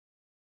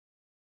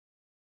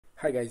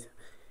Hi guys,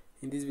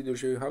 in this video I'll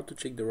show you how to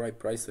check the right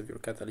price of your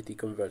catalytic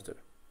converter.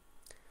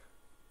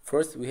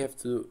 First we have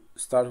to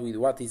start with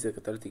what is a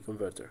catalytic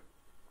converter.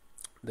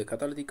 The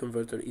catalytic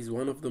converter is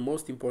one of the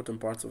most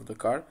important parts of the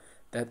car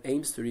that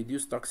aims to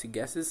reduce toxic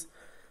gases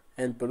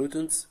and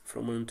pollutants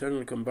from an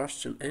internal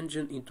combustion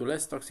engine into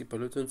less toxic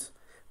pollutants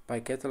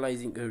by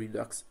catalyzing a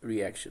redox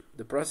reaction.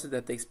 The process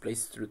that takes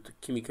place through the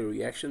chemical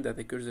reaction that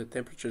occurs at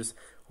temperatures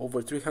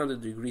over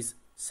 300 degrees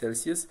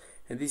Celsius,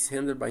 and this is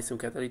handled by some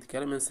catalytic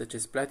elements such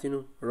as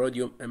platinum,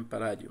 rhodium and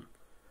palladium.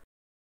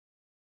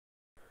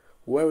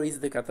 Where is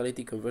the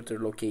catalytic converter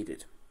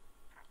located?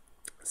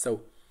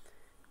 So,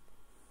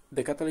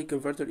 the catalytic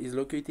converter is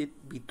located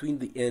between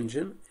the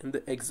engine and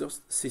the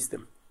exhaust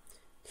system.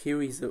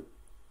 Here is the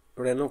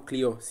Renault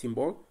Clio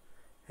symbol,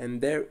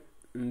 and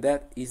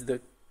that is the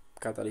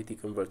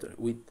catalytic converter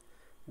with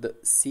the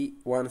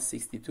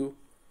C162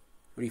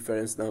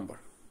 reference number.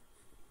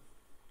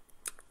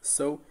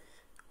 So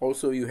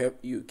also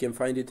you can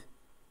find it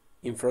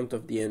in front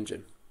of the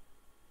engine.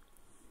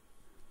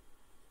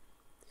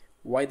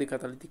 Why the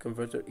catalytic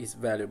converter is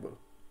valuable?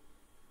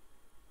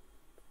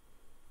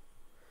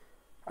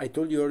 I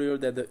told you earlier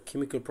that the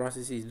chemical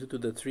process is due to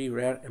the three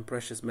rare and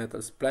precious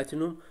metals: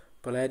 platinum,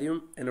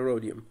 palladium and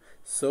rhodium.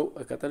 So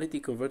a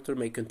catalytic converter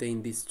may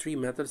contain these three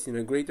metals in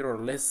a greater or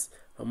less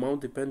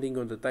amount depending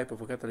on the type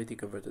of a catalytic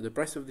converter. The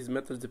price of these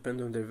metals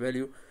depends on their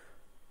value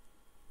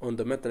on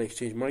the metal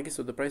exchange market,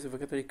 so the price of a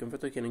catalytic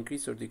converter can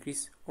increase or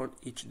decrease on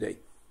each day.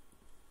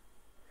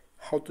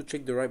 How to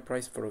check the right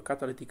price for a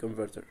catalytic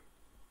converter?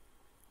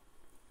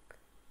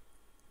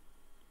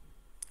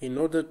 In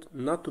order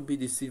not to be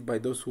deceived by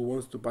those who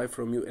want to buy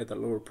from you at a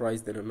lower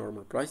price than a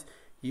normal price,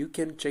 you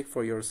can check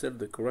for yourself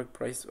the correct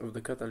price of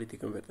the catalytic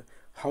converter.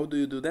 How do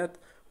you do that?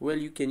 Well,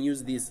 you can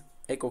use this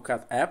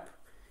EcoCat app.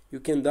 You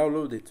can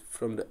download it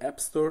from the App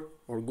Store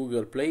or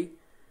Google Play.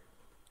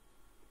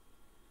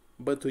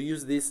 But to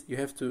use this, you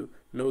have to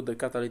know the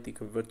catalytic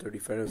converter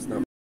reference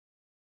number.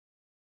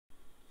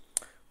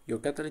 Your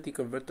catalytic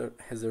converter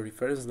has a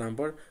reference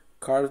number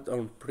carved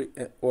on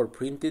or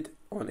printed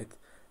on it.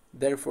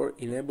 Therefore,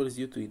 enables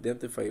you to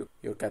identify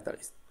your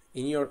catalyst.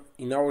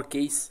 In our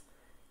case,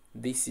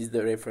 this is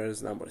the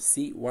reference number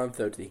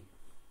C130.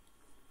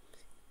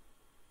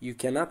 You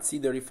cannot see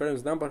the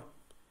reference number.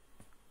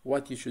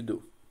 What you should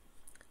do?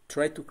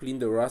 Try to clean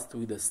the rust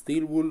with a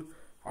steel wool,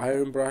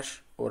 iron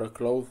brush or a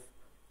cloth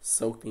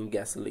soaked in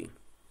gasoline.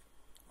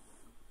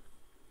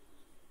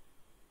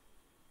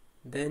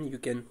 Then you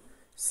can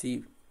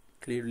see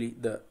clearly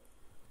the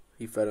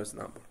reference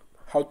number.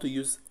 How to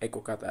use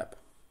EcoCat app?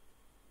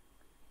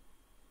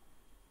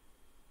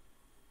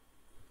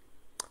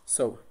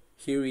 So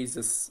here is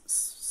a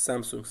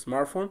Samsung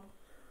smartphone,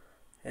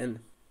 and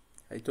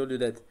I told you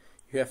that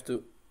you have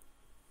to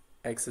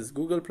access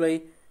Google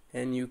Play,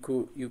 and you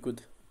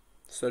could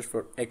search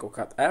for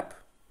EcoCat app.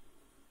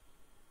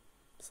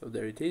 So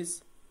there it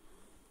is.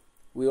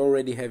 We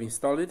already have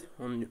installed it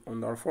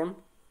on our phone.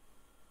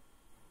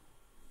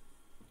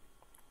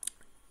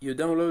 You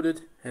download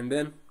it and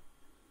then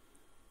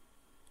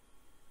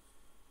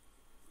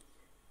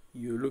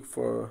you look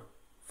for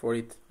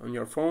it on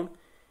your phone.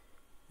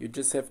 You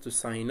just have to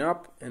sign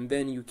up, and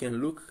then you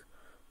can look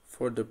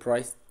for the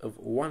price of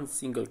one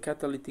single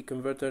catalytic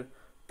converter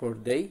per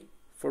day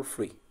for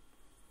free.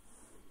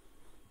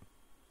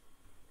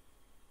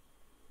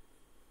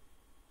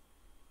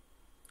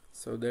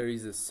 So there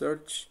is a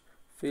search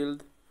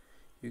field.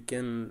 You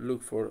can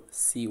look for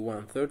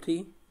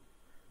C130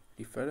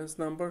 reference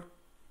number.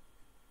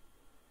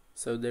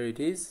 So there it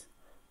is.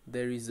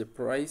 There is a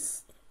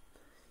price.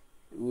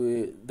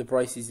 The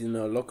price is in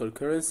a local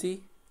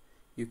currency.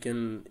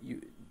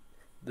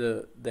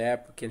 The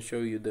app can show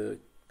you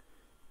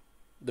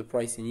the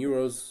price in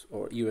euros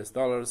or US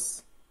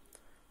dollars.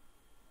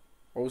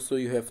 Also,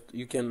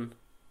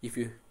 if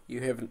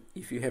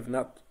you have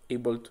not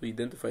able to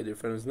identify the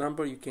reference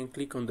number, you can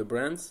click on the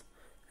brands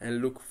and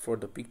look for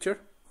the picture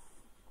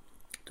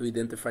to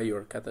identify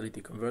your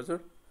catalytic converter.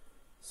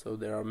 So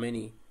there are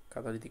many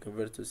catalytic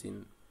converters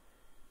in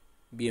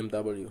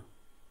BMW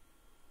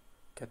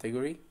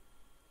category,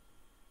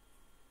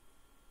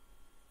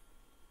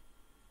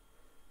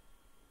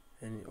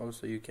 and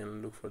also you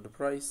can look for the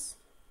price.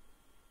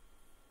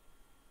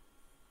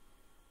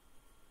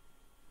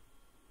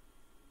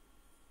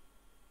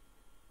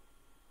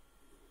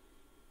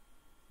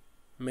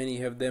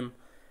 Many of them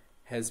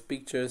has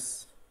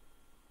pictures.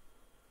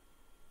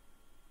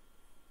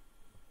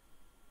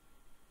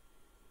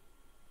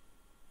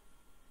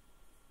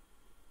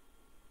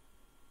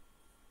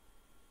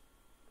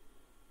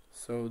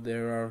 So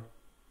there are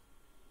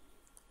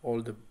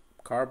all the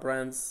car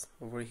brands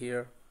over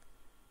here.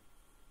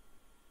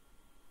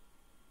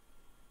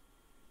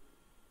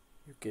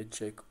 You can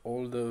check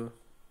all the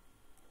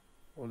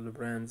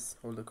brands,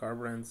 all the car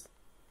brands.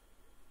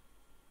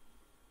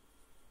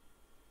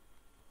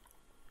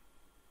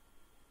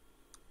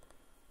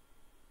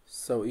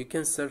 So you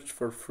can search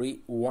for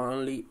free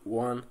only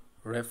one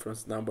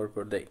reference number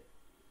per day.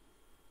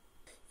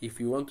 If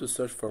you want to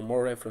search for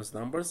more reference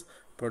numbers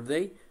per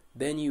day,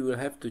 then you will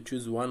have to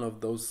choose one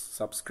of those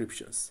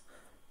subscriptions.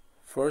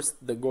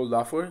 First, the gold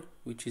offer,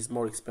 which is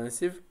more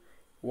expensive,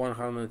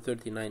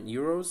 139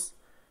 euros,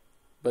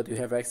 but you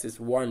have access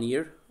 1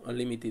 year,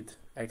 unlimited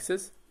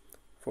access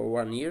for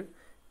 1 year.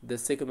 The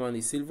second one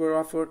is silver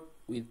offer,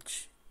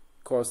 which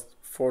costs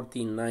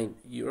 49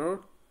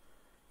 euros,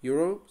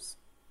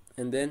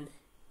 and then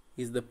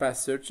is the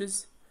past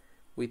searches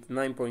with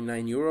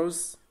 9.9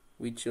 euros,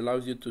 which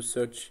allows you to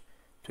search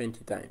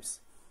 20 times.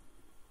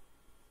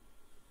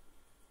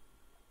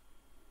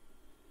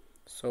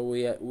 So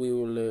we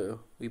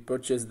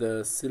purchase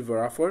the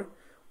silver offer,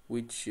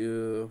 which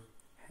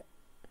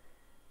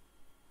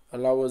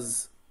allows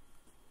us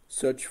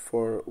search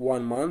for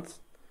 1 month,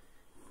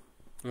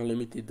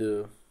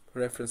 unlimited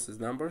reference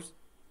numbers.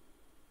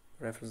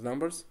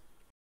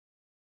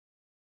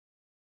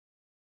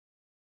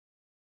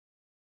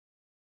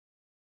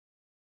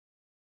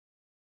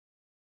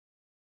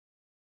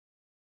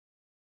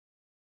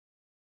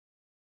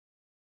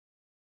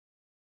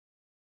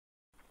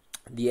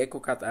 The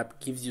EcoCat app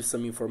gives you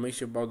some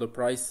information about the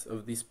price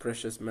of these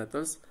precious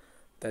metals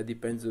that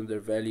depends on their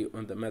value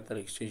on the metal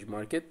exchange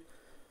market.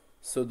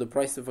 So the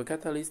price of a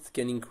catalyst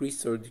can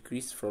increase or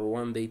decrease from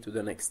one day to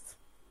the next.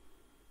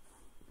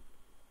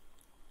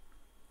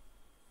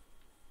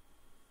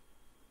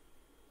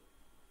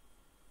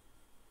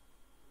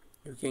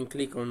 You can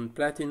click on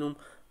platinum,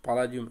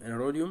 palladium and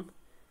rhodium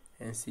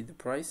and see the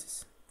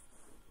prices.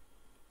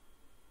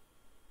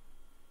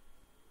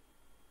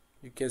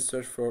 You can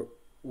search for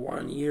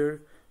 1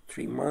 year,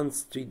 3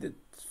 months,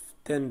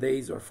 10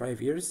 days or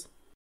 5 years.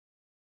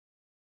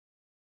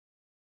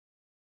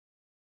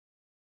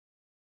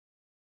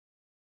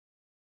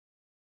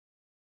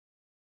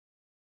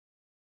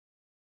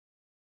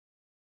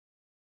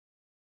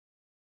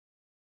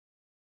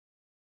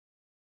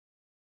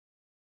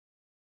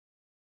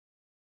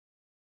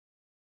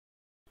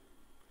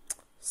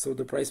 So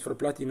the price for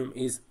platinum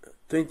is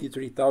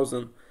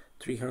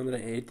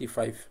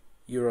 23,385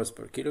 euros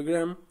per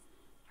kilogram.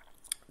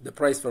 The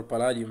price for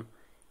palladium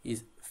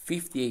is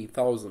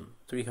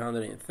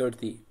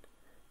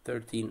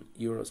 58,313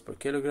 euros per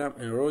kilogram,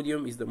 and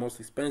rhodium is the most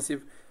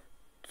expensive,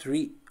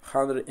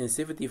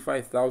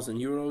 375,000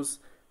 euros,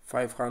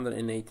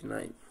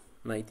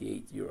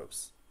 598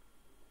 euros.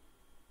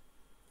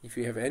 If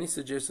you have any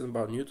suggestions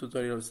about new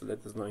tutorials,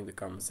 let us know in the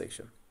comment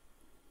section.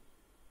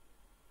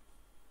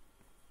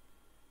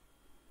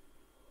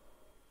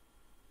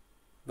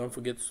 Don't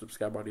forget to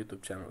subscribe our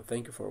YouTube channel.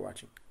 Thank you for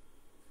watching.